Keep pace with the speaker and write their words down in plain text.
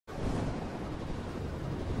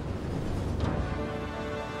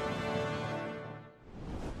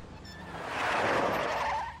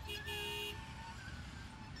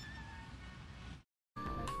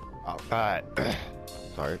Alright.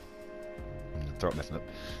 Sorry. Throat messing up.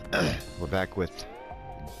 We're back with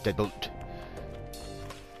Deadbolt.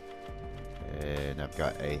 And I've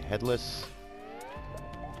got a headless.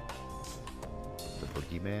 The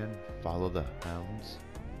boogeyman. Follow the hounds.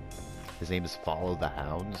 His name is Follow the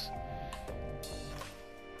Hounds.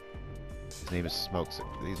 His name is Smokes.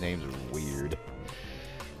 These names are weird.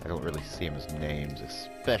 I don't really see them as names,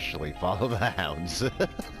 especially Follow the Hounds.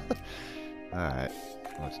 Alright,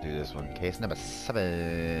 let's do this one. Case number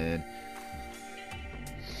 7.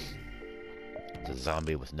 It's a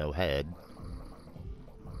zombie with no head.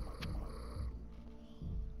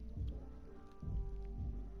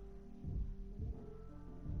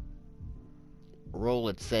 Roll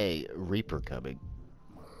it, say, Reaper coming.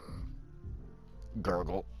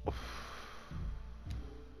 Gurgle.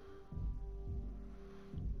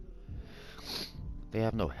 They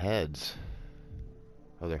have no heads.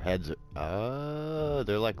 Oh, their heads are... Oh,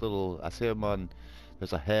 they're like little... I see them on...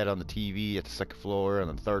 There's a head on the TV at the 2nd floor, and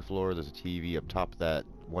on the 3rd floor there's a TV up top of that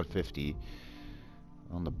 150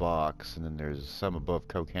 on the box, and then there's some above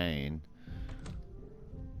cocaine.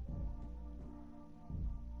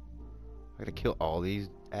 I gotta kill all these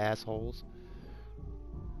assholes.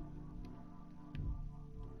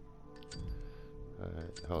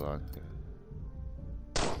 Hold on.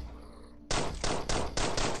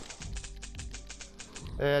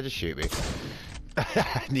 Yeah, just shoot me.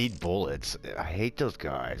 I need bullets. I hate those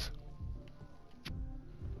guys.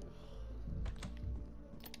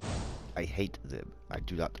 I hate them. I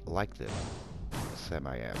do not like them. Sam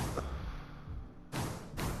I am.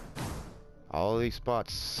 All these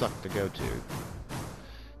spots suck to go to.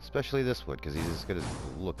 Especially this one, because he's just gonna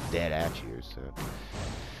look dead at you, so.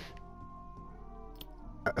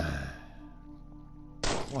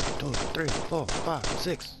 1, 2, 3, 4, 5,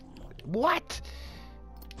 6. What?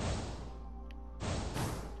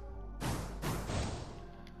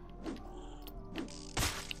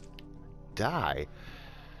 Die?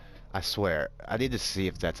 I swear, I need to see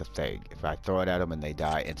if that's a thing. If I throw it at them and they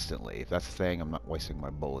die instantly. If that's a thing, I'm not wasting my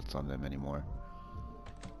bullets on them anymore.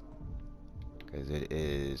 Because it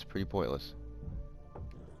is pretty pointless.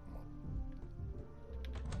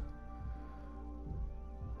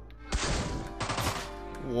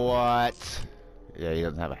 What? Yeah, he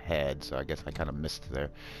doesn't have a head, so I guess I kind of missed there.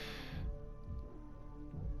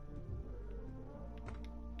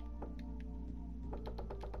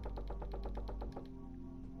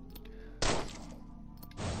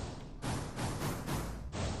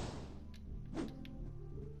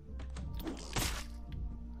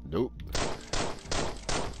 Nope.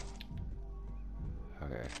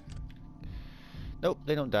 Okay. Nope,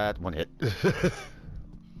 they don't die at 1 hit.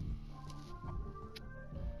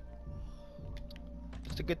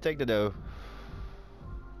 Just a good thing to know.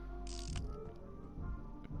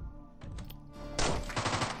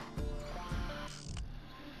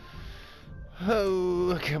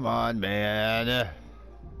 Oh, come on, man. You're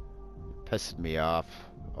pissing me off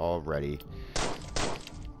already.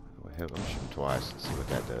 I'm shooting twice. Let's see what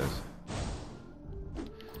that does.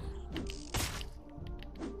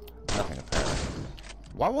 Nothing apparent.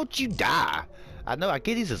 Why won't you die? I know, I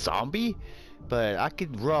get he's a zombie, but I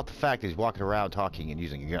could rule out the fact that he's walking around talking and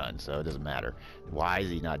using a gun, so it doesn't matter. Why is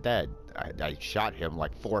he not dead? I shot him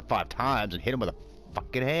like 4 or 5 times and hit him with a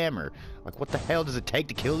fucking hammer. Like, what the hell does it take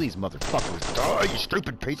to kill these motherfuckers? Oh, you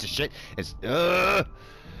stupid piece of shit. It's, I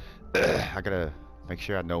gotta make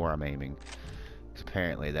sure I know where I'm aiming.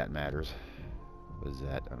 Apparently that matters. What is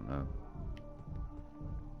that? I don't know.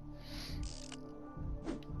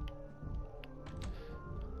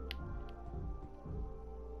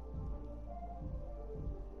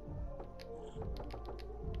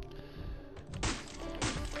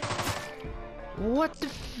 What the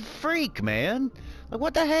freak, man? Like,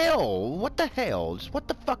 what the hell? What the hell? Just what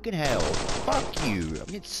the fucking hell? Fuck you. I'm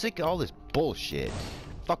getting sick of all this bullshit.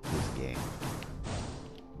 Fuck this game.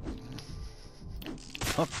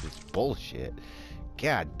 Fuck this bullshit.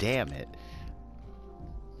 God damn it.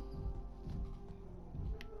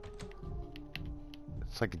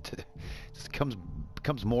 It's like it just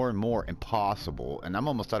becomes more and more impossible, and I'm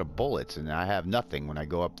almost out of bullets, and I have nothing when I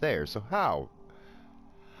go up there. So how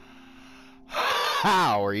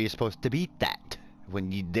are you supposed to beat that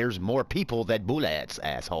when there's more people than bullets,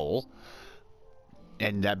 asshole?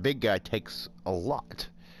 And that big guy takes a lot.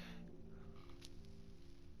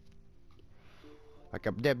 Like,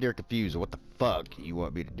 I'm damn near confused what the fuck you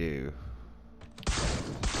want me to do.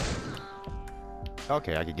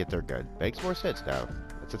 Okay, I can get their gun. Makes more sense now.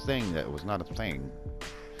 That's a thing that was not a thing.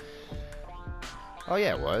 Oh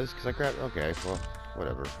yeah, it was, because I grabbed... Okay, well,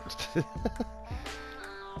 whatever.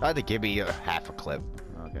 I had to give me half a clip.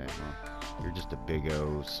 okay. Well, you're just a big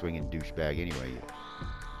O swinging douchebag anyway, you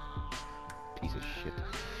piece of shit.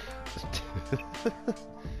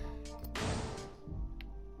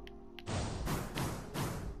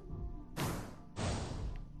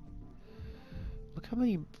 Look how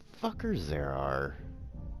many fuckers there are.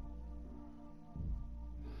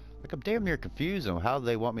 Like, I'm damn near confused on how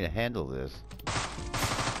they want me to handle this.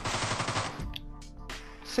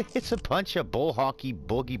 It's a bunch of bull honky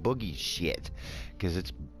boogie boogie shit. Because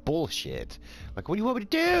it's bullshit. Like, what do you want me to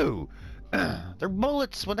do? Their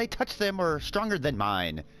bullets, when they touch them, are stronger than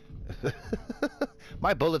mine.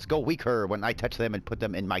 My bullets go weaker when I touch them and put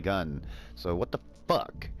them in my gun. So what the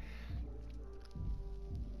fuck?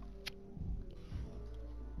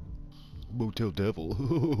 Motel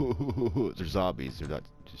Devil. They're zombies. They're not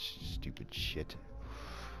just stupid shit.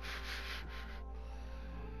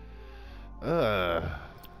 I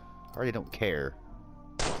already don't care.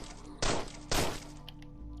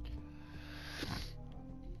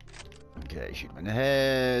 Okay, shoot him in the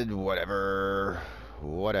head. Whatever.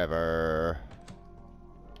 Whatever.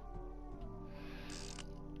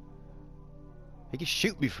 He can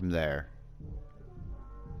shoot me from there.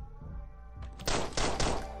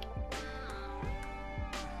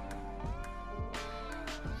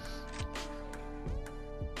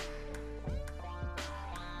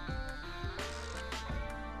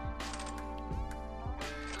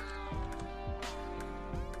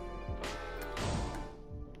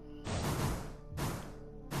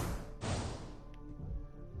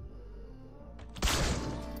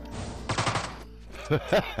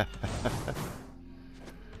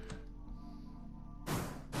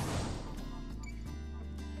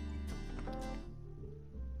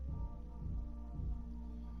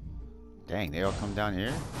 Dang, they all come down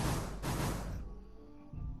here?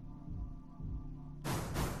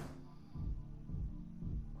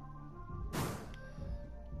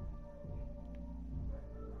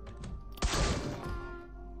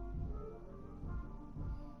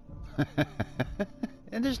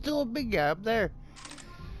 And there's still a big guy up there.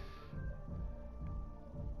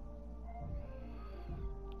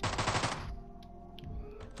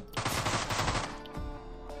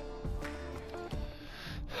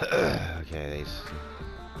 Okay,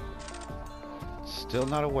 still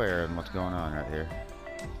not aware of what's going on right here.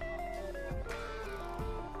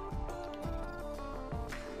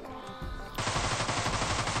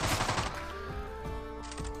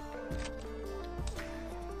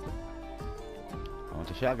 I want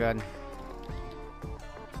the shotgun.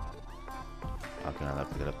 How can I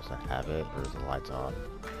not pick it up? Does I have it, or is the lights off?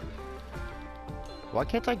 Why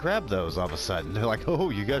can't I grab those all of a sudden? They're like,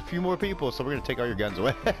 oh, you got a few more people, so we're going to take all your guns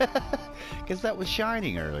away. Because that was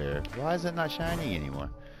shining earlier. Why is it not shining anymore?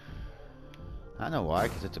 I know why,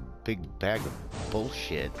 because it's a big bag of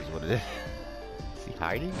bullshit is what it is. Is he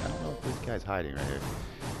hiding? I don't know if this guy's hiding right here.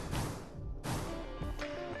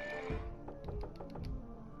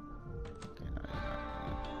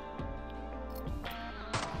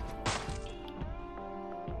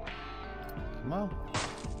 Come on.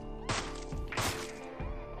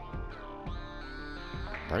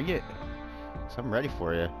 Bring it. So I'm ready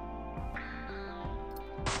for you.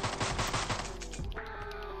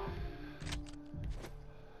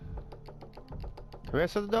 Come here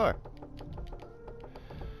to the door.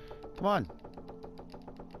 Come on.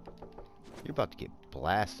 You're about to get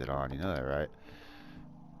blasted on, you know that, right?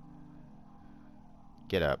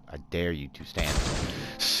 Get up. I dare you to stand.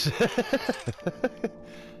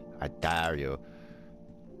 I dare you.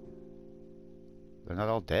 They're not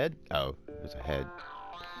all dead? Oh, there's a head.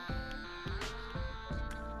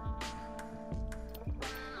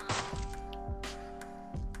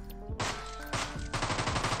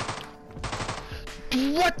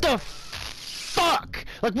 What the fuck?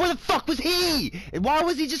 Like, where the fuck was he? And why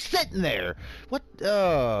was he just sitting there? What?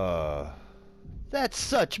 That's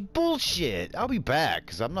such bullshit. I'll be back,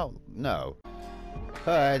 because I'm not... No.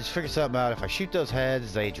 Alright, just figured something out. If I shoot those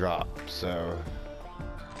heads, they drop. So...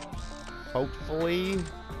 hopefully...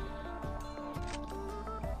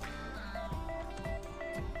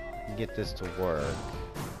 I can get this to work.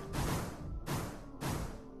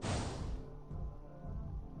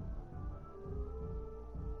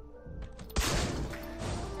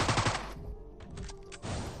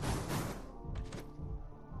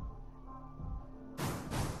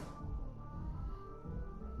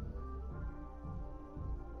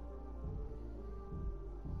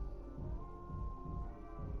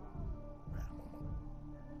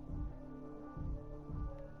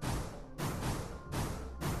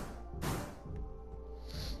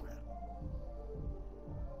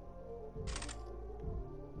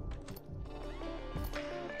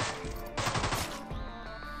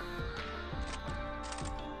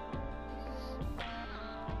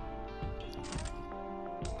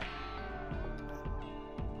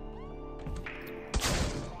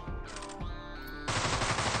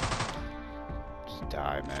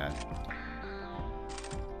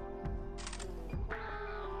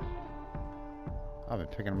 I've been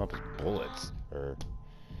picking them up as bullets. Or...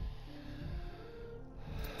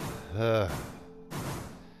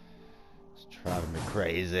 it's driving me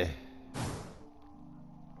crazy.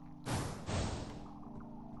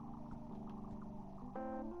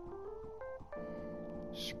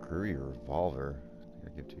 Screw your revolver. I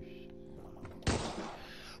give two shit.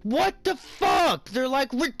 What the fuck? They're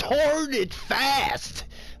like retarded fast.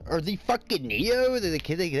 Are they fucking Neo? They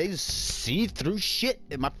just see through shit?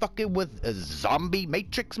 Am I fucking with a zombie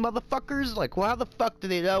Matrix motherfuckers? Like, well, how the fuck do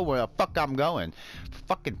they know where the fuck I'm going?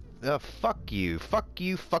 Fucking, fuck you, fuck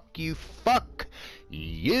you, fuck you, fuck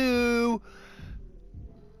you.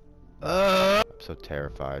 I'm so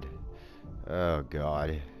terrified. Oh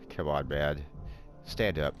God, come on, man,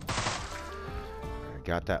 stand up. I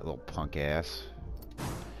got that little punk ass.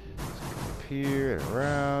 Up here and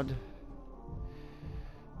around.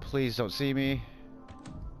 Please don't see me.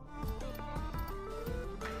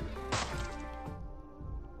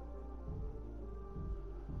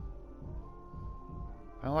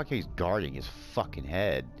 I don't like how he's guarding his fucking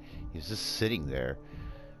head. He's just sitting there.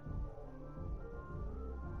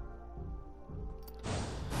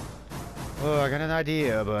 Oh, I got an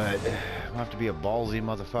idea, but I'll have to be a ballsy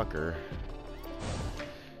motherfucker.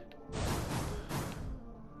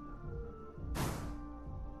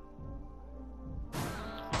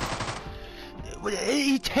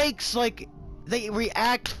 He takes, like, they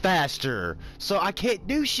react faster, so I can't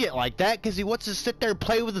do shit like that because he wants to sit there and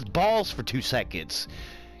play with his balls for 2 seconds.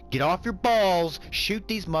 Get off your balls, shoot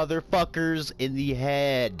these motherfuckers in the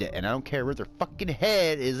head, and I don't care where their fucking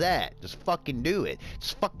head is at. Just fucking do it.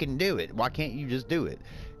 Just fucking do it. Why can't you just do it?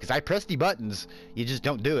 Because I press the buttons, you just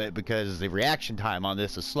don't do it because the reaction time on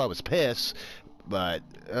this is slow as piss. But,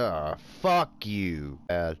 fuck you.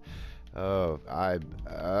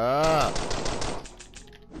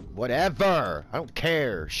 Whatever. I don't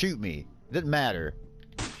care. Shoot me. It doesn't matter.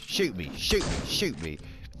 Shoot me. Shoot me. Shoot me.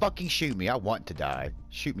 Fucking shoot me. I want to die.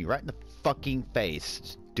 Shoot me right in the fucking face.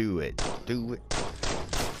 Just do it. Do it.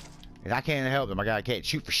 And I can't help him. My guy can't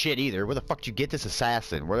shoot for shit either. Where the fuck did you get this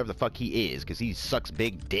assassin? Whatever the fuck he is. Because he sucks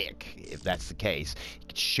big dick. If that's the case. He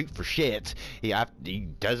can shoot for shit. He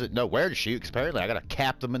doesn't know where to shoot. Because apparently I gotta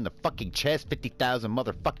cap them in the fucking chest 50,000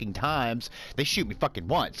 motherfucking times. They shoot me fucking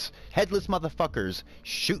once. Headless motherfuckers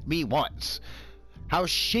shoot me once. How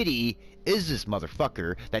shitty is this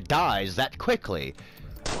motherfucker that dies that quickly?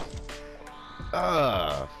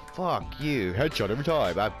 Fuck you. Headshot every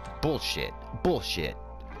time. Bullshit. Bullshit.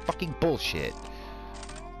 Fucking bullshit.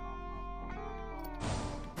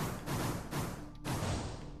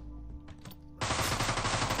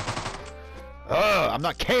 I'm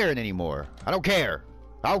not caring anymore. I don't care.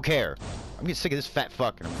 I don't care. I'm getting sick of this fat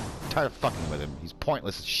fuck and I'm tired of fucking with him. He's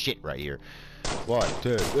pointless as shit right here. One,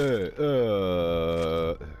 two,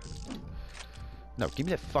 No, give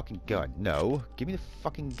me that fucking gun. No, give me the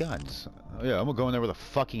fucking guns. Oh, yeah, I'm gonna go in there with a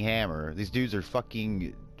fucking hammer. These dudes are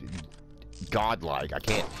fucking godlike. I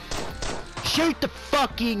can't. Shoot the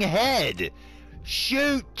fucking head!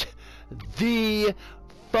 Shoot the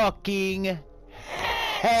fucking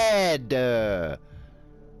head!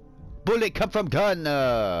 Bullet come from gun.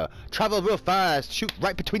 Travel real fast. Shoot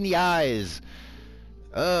right between the eyes.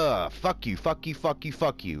 Fuck you, fuck you, fuck you,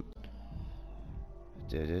 fuck you.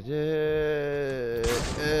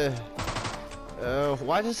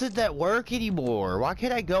 Why doesn't that work anymore? Why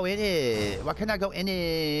can't I go in it? Why can't I go in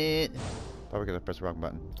it? Probably because I pressed the wrong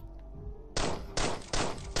button.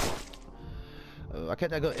 Why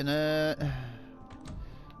can't I go in it?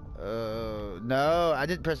 No, I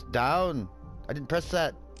didn't press down. I didn't press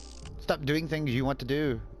that. Stop doing things you want to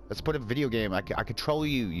do. Let's put a video game. I control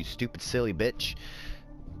you, you stupid, silly bitch.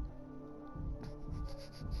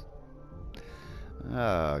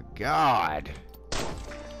 Oh, God.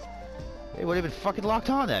 It would have been fucking locked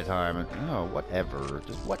on that time. Oh, whatever.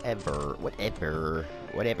 Just whatever. Whatever.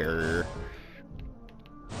 Whatever.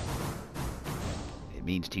 It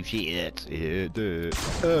means two shits.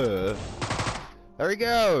 There we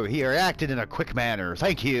go. He reacted in a quick manner.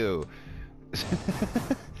 Thank you.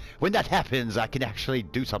 When that happens, I can actually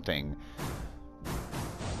do something.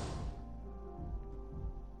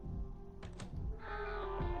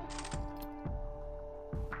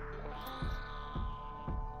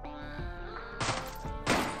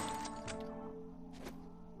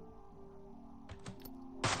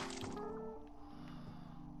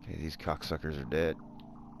 Okay, these cocksuckers are dead.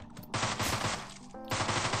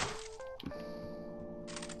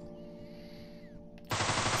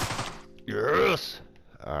 Yes!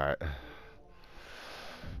 Alright.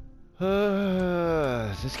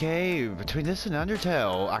 This game, between this and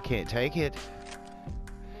Undertale, I can't take it.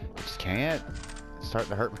 I just can't. starting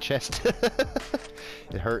to hurt my chest.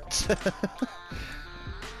 It hurts.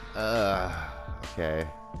 Okay.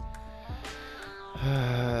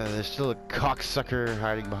 There's still a cocksucker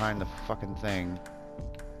hiding behind the fucking thing.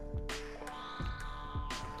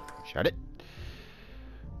 Shut it.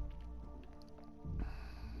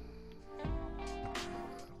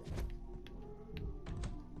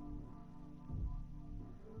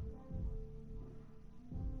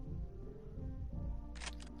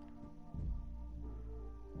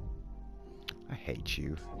 I hate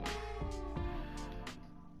you.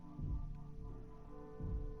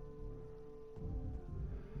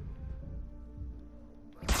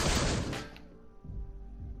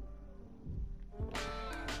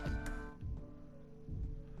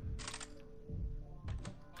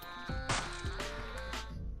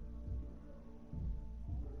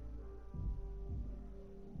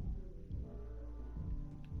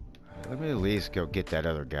 Let me at least go get that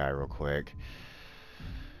other guy real quick.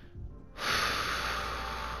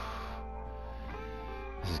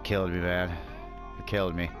 This is killing me, man. You're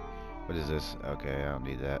killing me. What is this? Okay, I don't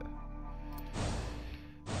need that.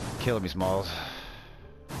 Killing me, Smalls.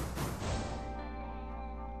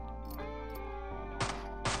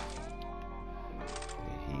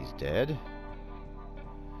 He's dead.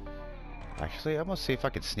 Actually, I'm gonna see if I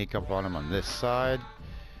can sneak up on him on this side.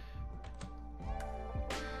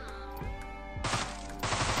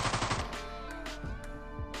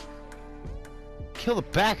 Kill the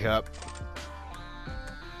backup.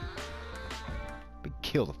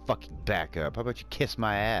 Kill the fucking backup. How about you kiss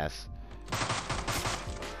my ass?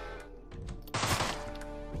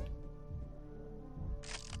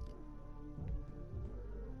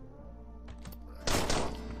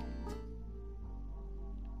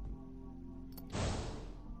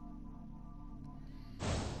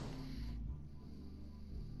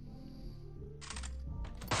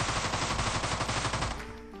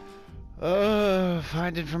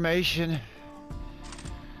 Find information.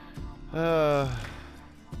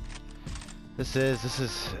 This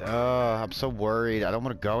is, I'm so worried. I don't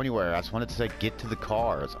want to go anywhere. I just wanted to say, get to the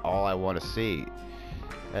car. That's all I want to see.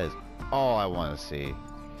 That is all I want to see.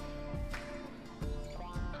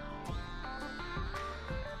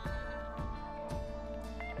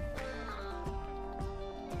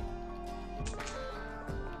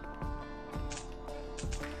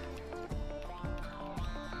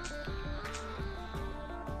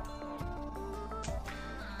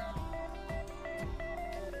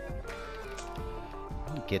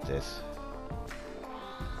 Get this.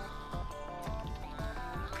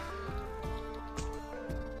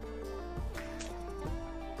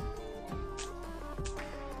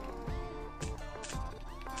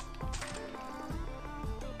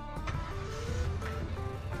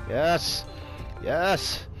 Yes.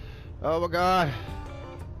 Yes. Oh my God.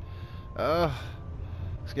 Oh.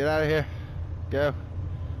 Let's get out of here. Go.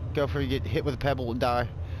 Go before you get hit with a pebble and die.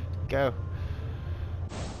 Go.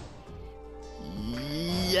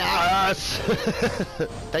 Yes!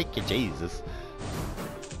 Thank you, Jesus.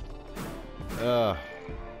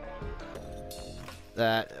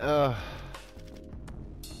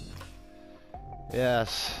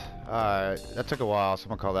 Yes. Alright. That took a while, so I'm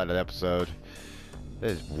gonna call that an episode.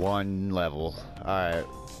 There's one level. Alright.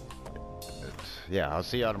 Yeah, I'll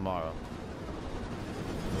see y'all tomorrow.